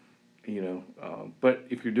it. But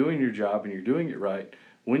if you're doing your job and you're doing it right,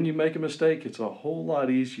 when you make a mistake, it's a whole lot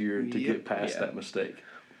easier to get past that mistake.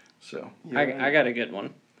 So I got a good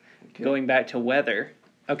one. Okay. Going back to weather.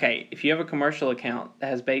 Okay, if you have a commercial account that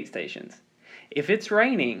has bait stations, if it's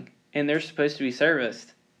raining and they're supposed to be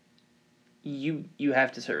serviced, you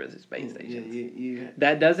have to service its bait stations.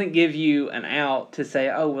 That doesn't give you an out to say,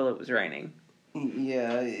 "Oh, well, it was raining."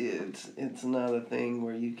 Yeah, it's not a thing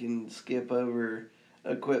where you can skip over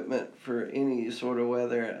equipment for any sort of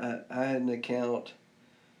weather. I had an account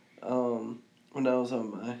when I was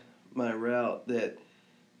on my route that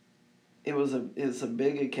it's a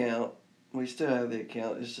big account. We still have the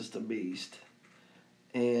account. It's just a beast,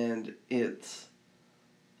 and it's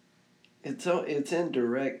in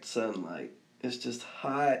direct sunlight. It's just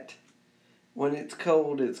hot. When it's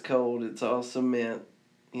cold, it's cold. It's all cement,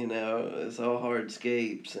 it's all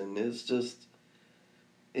hardscapes, and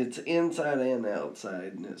it's inside and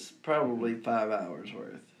outside, and it's probably 5 hours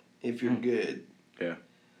worth if you're good. Yeah.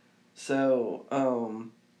 So,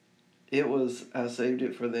 I saved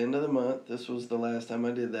it for the end of the month. This was the last time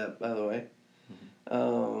I did that, by the way.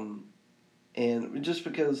 Mm-hmm. And just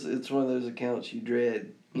because it's one of those accounts you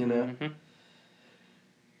dread, Mm-hmm.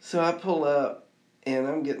 So I pull up, and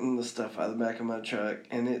I'm getting the stuff out of the back of my truck,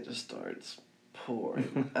 and it just starts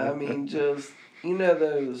pouring. I mean, just,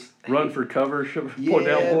 those... Run for cover, pour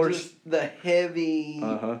down horse. Just the heavy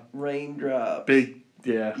raindrops. Big,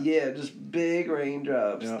 yeah. Yeah, just big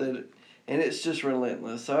raindrops. Yeah. And it's just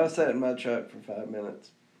relentless. So I sat in my truck for 5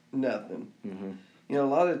 minutes. Nothing. Mm-hmm. A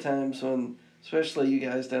lot of times when, especially you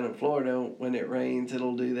guys down in Florida, when it rains,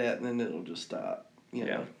 it'll do that, and then it'll just stop.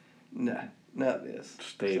 Know? Nah. Not this.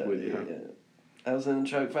 Stayed with you. Yeah. I was in the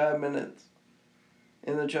truck 5 minutes.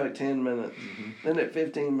 In the truck 10 minutes. Mm-hmm. Then at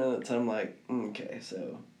 15 minutes, I'm like, okay,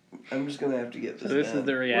 so I'm just going to have to get this So this done. is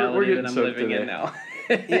the reality that I'm living in now.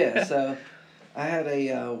 Yeah, so I had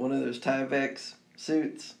one of those Tyvek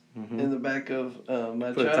suits, in the back of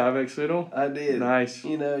my Put a truck. Tyvek suit on? I did. Nice.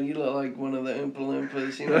 You know, you look like one of the Oompa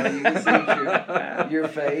Loompas. You know, you can see your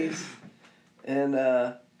face. And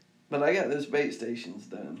but I got those bait stations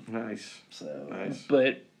done. Nice. So Nice.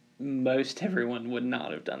 But most everyone would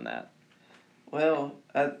not have done that. Well,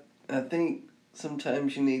 I think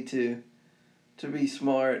sometimes you need to be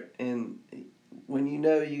smart, and when you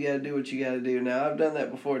know you got to do what you got to do. Now I've done that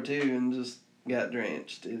before too, and just got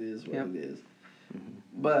drenched. It is what it is. Mm-hmm.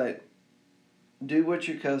 But do what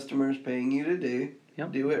your customer's paying you to do.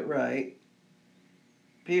 Yep. Do it right.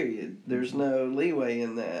 Period. There's no leeway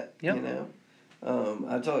in that. Yep. You know.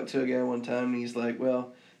 I talked to a guy one time, and he's like,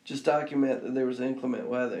 "Well, just document that there was inclement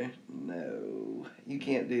weather." No, you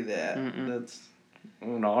can't do that. That's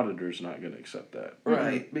an auditor's not going to accept that.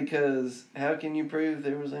 right, because how can you prove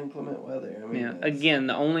there was inclement weather? I mean, Again,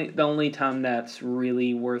 the only time that's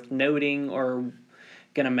really worth noting or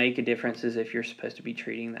going to make a difference is if you're supposed to be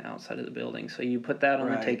treating the outside of the building. So you put that on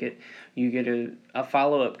the ticket, you get a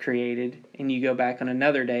follow-up created, and you go back on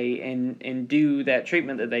another day and do that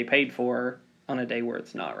treatment that they paid for on a day where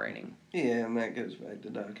it's not raining. Yeah, and that goes back to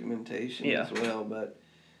documentation as well. But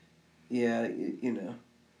yeah, you know.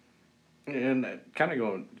 And kind of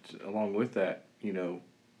going along with that, you know,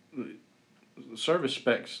 service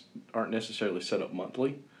specs aren't necessarily set up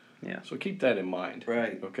monthly. Yeah. So keep that in mind.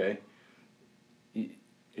 Right. Okay.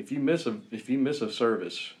 If you miss a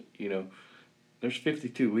service, you know, there's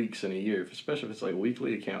 52 weeks in a year, especially if it's like a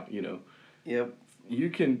weekly account, you know. Yep. You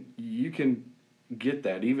can get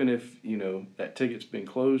that even if, you know, that ticket's been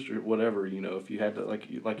closed or whatever, you know, if you had to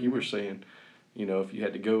like you were saying, you know, if you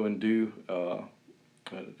had to go and do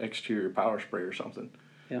an exterior power spray or something.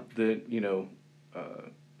 Yeah. That, you know,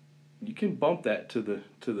 you can bump that to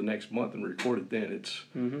the next month and record it then. It's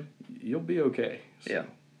you'll be okay. So yeah.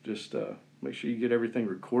 Just make sure you get everything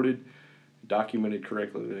recorded, documented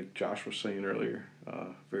correctly, like Josh was saying earlier.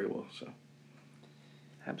 Very well. So.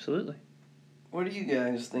 Absolutely. What do you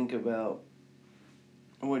guys think about?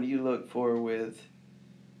 What do you look for with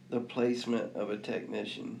the placement of a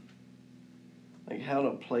technician? Like how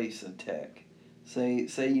to place a tech. Say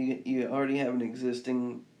you already have an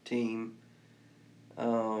existing team.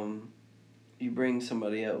 You bring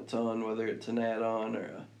somebody else on, whether it's an add-on or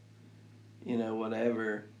a, you know,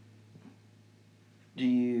 whatever. Do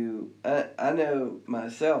you? I know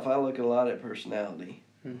myself. I look a lot at personality,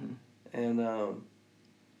 and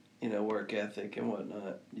you know, work ethic and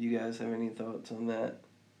whatnot. Do you guys have any thoughts on that?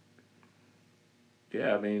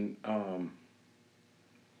 Yeah, I mean,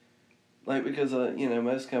 like because you know,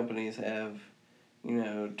 most companies have, you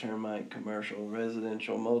know, termite, commercial,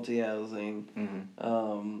 residential, multi-housing.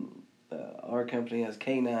 Our company has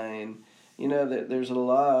K9. You know that there's a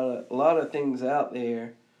lot of things out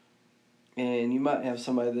there, and you might have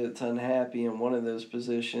somebody that's unhappy in one of those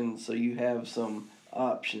positions, so you have some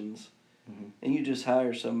options, and you just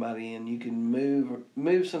hire somebody, and you can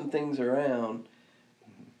move some things around.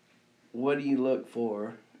 What do you look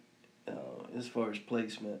for as far as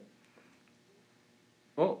placement?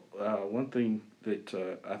 Well, one thing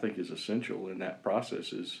that I think is essential in that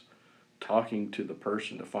process is talking to the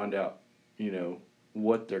person to find out, you know,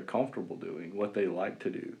 what they're comfortable doing, what they like to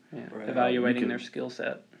do. Yeah. Right. Evaluating their skill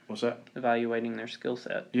set. What's that? Evaluating their skill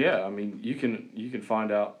set. Yeah, I mean, you can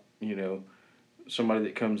find out, you know, somebody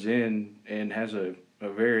that comes in and has a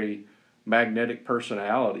very magnetic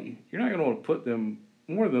personality. You're not going to want to put them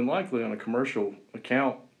more than likely on a commercial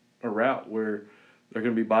account or route where they're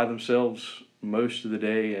going to be by themselves most of the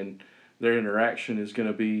day and their interaction is going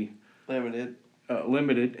to be limited.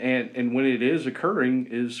 And when it is occurring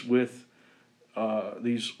is with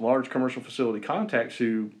these large commercial facility contacts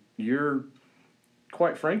who you're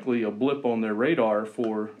quite frankly a blip on their radar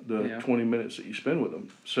for the 20 minutes that you spend with them.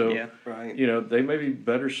 So you know, they may be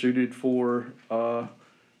better suited for a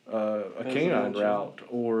canine route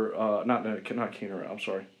or not canine route. I'm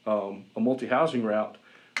sorry, a multi-housing route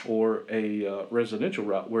or a residential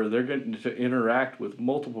route where they're going to interact with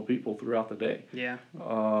multiple people throughout the day. Yeah.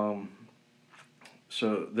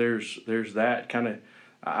 So there's that kind of.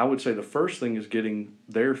 I would say the first thing is getting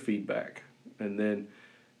their feedback, and then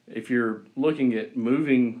if you're looking at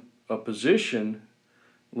moving a position,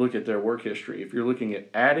 look at their work history. If you're looking at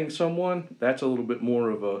adding someone, that's a little bit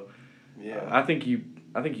more of a. Yeah. I think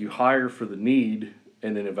you hire for the need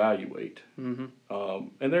and then evaluate. And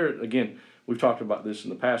there again, we've talked about this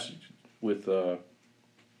in the past with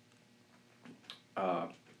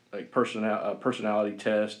like personality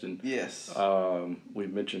test and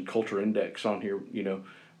we've mentioned culture index on here. You know,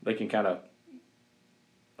 they can kind of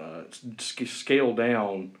scale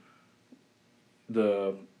down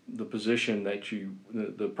the the position that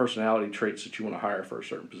the personality traits that you want to hire for a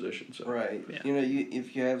certain position. So right. Yeah.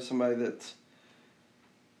 If you have somebody that's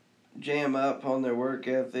jam up on their work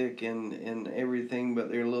ethic and everything,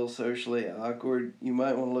 but they're a little socially awkward, you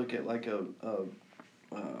might want to look at like a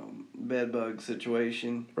bed bug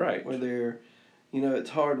situation, right, where they're, it's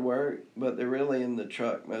hard work, but they're really in the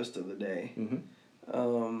truck most of the day.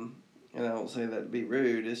 And I don't say that to be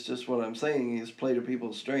rude. It's just what I'm saying is play to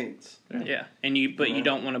people's strengths. Yeah, and you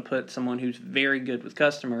don't want to put someone who's very good with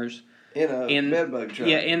customers in a bed bug truck.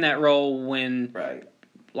 Yeah, in that role when, right,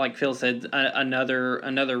 like Phil said,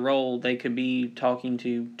 another role, they could be talking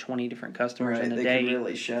to 20 different customers in a they day. can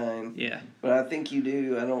really shine. Yeah, but I think you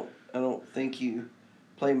do. I don't think you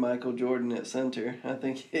play Michael Jordan at center. I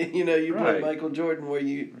think you play Michael Jordan where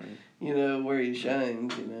you where he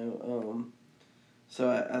shines. So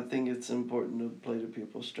I think it's important to play to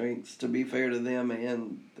people's strengths, to be fair to them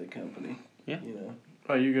and the company. Yeah.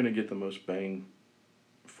 Well, you're going to get the most bang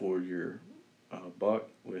for your buck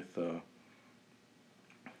with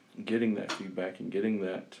getting that feedback and getting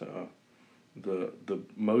that the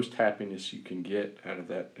most happiness you can get out of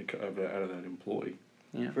that employee.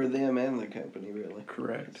 Yeah. For them and the company, really.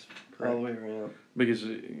 Correct. All the way around. Because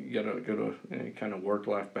you got to go to any kind of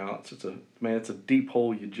work-life balance. It's a deep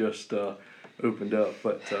hole you just opened up.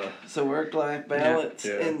 But so work-life balance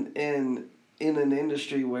yeah. and in an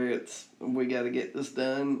industry where we got to get this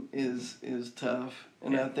done is tough,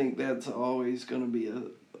 and I think that's always going to be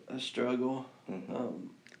a struggle.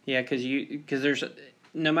 Yeah, because there's,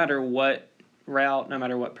 no matter what route, no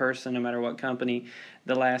matter what person, no matter what company,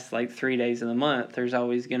 the last 3 days of the month, there's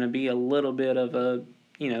always going to be a little bit of a,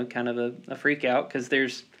 kind of a freak out, because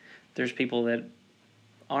there's people that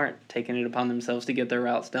aren't taking it upon themselves to get their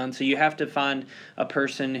routes done. So you have to find a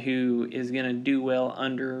person who is going to do well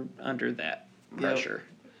under that pressure.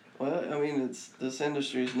 Yep. Well, I mean, this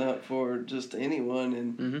industry is not for just anyone,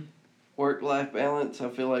 and work-life balance, I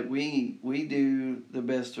feel like we do the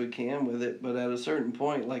best we can with it, but at a certain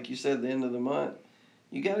point, like you said, the end of the month,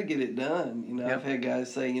 you got to get it done. Yep. I've had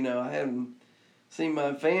guys say, I haven't seen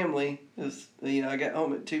my family. I got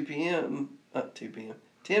home at 10 p.m.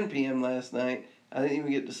 last night. I didn't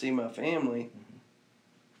even get to see my family,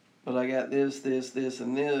 but I got this,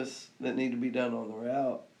 and this that need to be done on the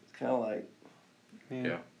route. It's kind of like,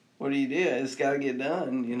 yeah. What do you do? It's got to get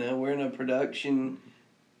done. We're in a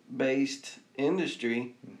production-based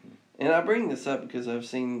industry, and I bring this up because I've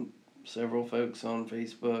seen several folks on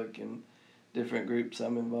Facebook and different groups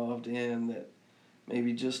I'm involved in that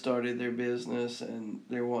maybe just started their business and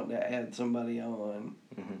they're wanting to add somebody on,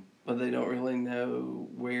 but they don't really know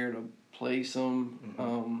where to place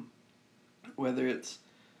them, whether it's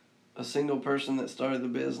a single person that started the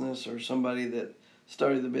business or somebody that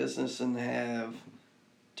started the business and have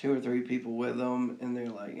 2 or 3 people with them, and they're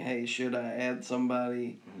like, hey, should I add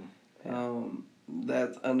somebody?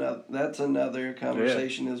 That's another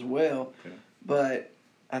conversation as well. Yeah. But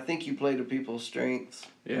I think you play to people's strengths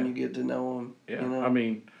and you get to know them. Yeah, I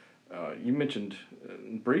mean, you mentioned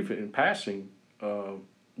briefly in passing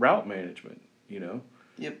route management. Yep.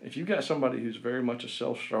 If you've got somebody who's very much a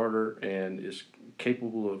self-starter and is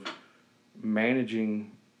capable of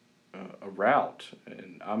managing a route,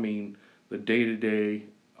 and I mean the day-to-day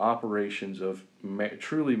operations of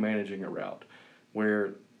truly managing a route,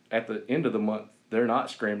 where at the end of the month they're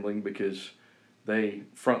not scrambling because they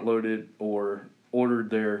front-loaded or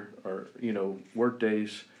ordered their work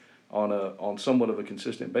days on somewhat of a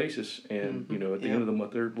consistent basis, and at the end of the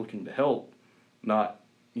month they're looking to help, not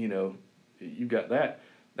you've got that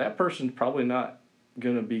person's probably not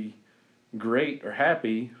going to be great or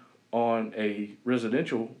happy on a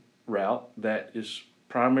residential route that is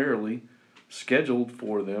primarily scheduled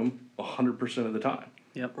for them 100% of the time.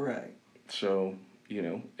 Yep. Right. So,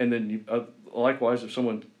 and then likewise, if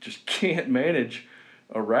someone just can't manage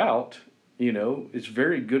a route, is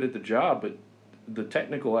very good at the job, but the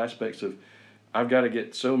technical aspects of I've got to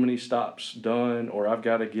get so many stops done, or I've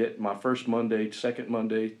got to get my first Monday, second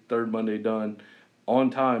Monday, third Monday done on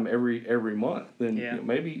time every month, then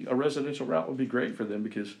maybe a residential route would be great for them,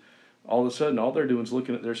 because all of a sudden all they're doing is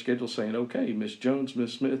looking at their schedule saying, okay, Miss Jones,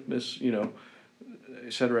 Miss Smith, Miss,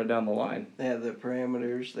 et cetera, down the line. They have the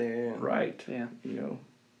parameters there. Right. Yeah.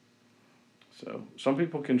 So some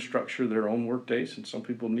people can structure their own work days, and some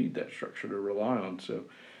people need that structure to rely on. So,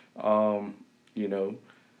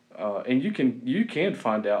 and you can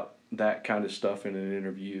find out that kind of stuff in an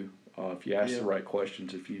interview if you ask the right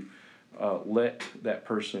questions, if you let that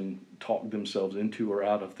person talk themselves into or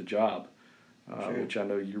out of the job, which I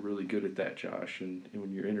know you're really good at that, Josh, and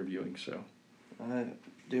when you're interviewing. So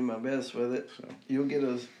do my best with it. So. You'll get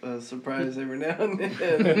a surprise every now and then,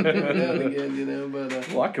 every now and again, you know. But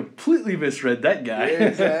well, I completely misread that guy. yeah,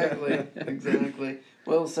 exactly.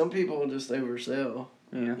 Well, some people will just oversell,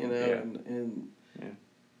 you know,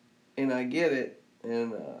 and I get it,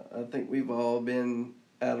 and I think we've all been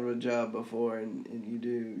out of a job before, and you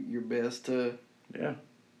do your best to,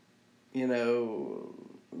 you know,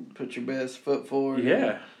 put your best foot forward.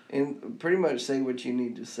 Yeah. And pretty much say what you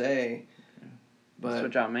need to say. But that's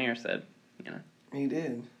what John Mayer said, you know. He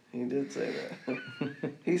did. He did say that.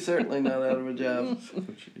 He's certainly not out of a job.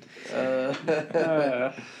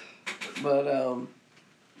 But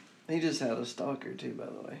he just had a stalker too, by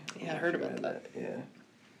the way. Yeah, I heard about that. Yeah.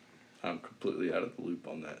 I'm completely out of the loop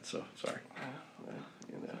on that, so sorry. Well,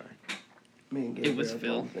 you know, me and Gabriel It was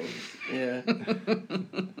Phil. Yeah.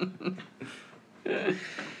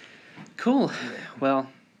 Cool. Well,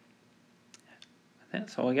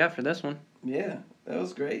 that's all we got for this one. Yeah, that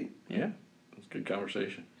was great. Yeah, it was a good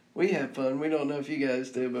conversation. We had fun. We don't know if you guys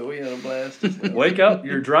did, but we had a blast. Wake up,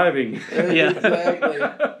 you're driving. Yeah. Exactly.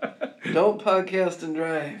 Don't podcast and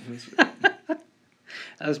drive.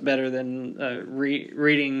 That's better than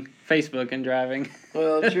reading Facebook and driving.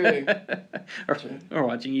 Well, true. or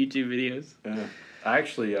watching YouTube videos. I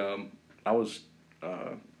actually, I was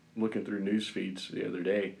looking through news feeds the other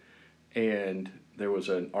day, and there was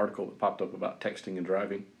an article that popped up about texting and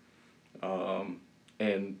driving.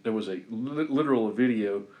 And there was a literal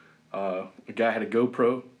video. A guy had a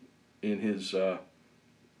GoPro in his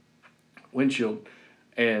windshield,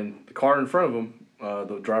 and the car in front of him,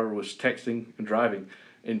 the driver was texting and driving,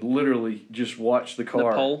 and literally just watched the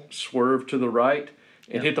car swerve to the right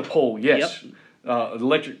and hit the pole. Yes, an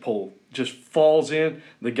electric pole just falls in.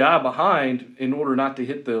 The guy behind, in order not to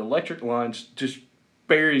hit the electric lines, just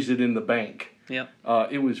buries it in the bank. Yep.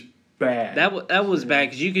 It was bad. That was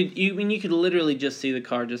bad because you could literally just see the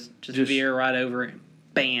car just veer right over it.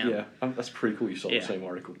 Bam. Yeah, that's pretty cool. You saw the same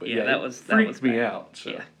article, but that was freaked me bad. out.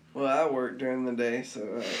 So. Yeah. Well, I work during the day, so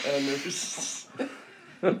I never.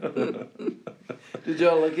 Did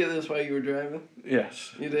y'all look at this while you were driving?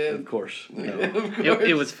 Yes. You did? Of course. No. Of course.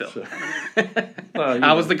 It was Phil. So,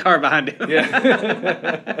 I was the car behind him.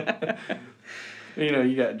 Yeah. You know,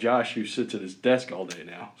 you got Josh who sits at his desk all day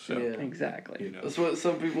now. So Exactly. You know. That's what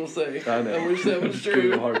some people say. I know. I wish that was Give them a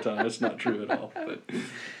true. hard time. It's not true at all. But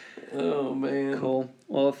Oh, man. Cool.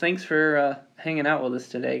 Well, thanks for hanging out with us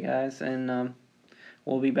today, guys. And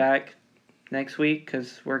we'll be back next week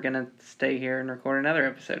because we're going to stay here and record another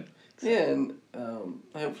episode. So. Yeah, and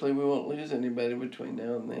hopefully we won't lose anybody between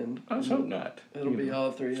now and then. I hope not. It'll be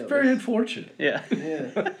all three of us. It's very unfortunate. Yeah.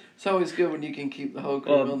 Yeah. It's always good when you can keep the whole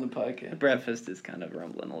crew on the podcast. Breakfast is kind of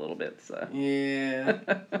rumbling a little bit, so. Yeah.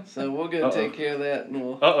 So we'll go take care of that, and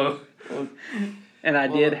we'll and I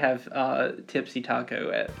did have Tipsy Taco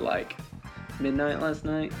at like midnight last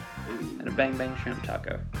night, and a Bang Bang Shrimp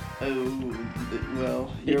Taco. Oh,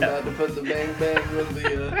 well, you're about to put the bang bang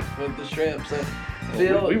with the shrimp. So,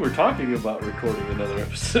 Phil, we were talking about recording another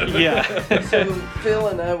episode. Yeah. So Phil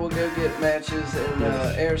and I will go get matches and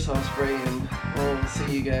aerosol spray, and we'll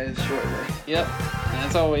see you guys shortly. Yep.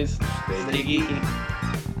 As always, Stay stay geeky.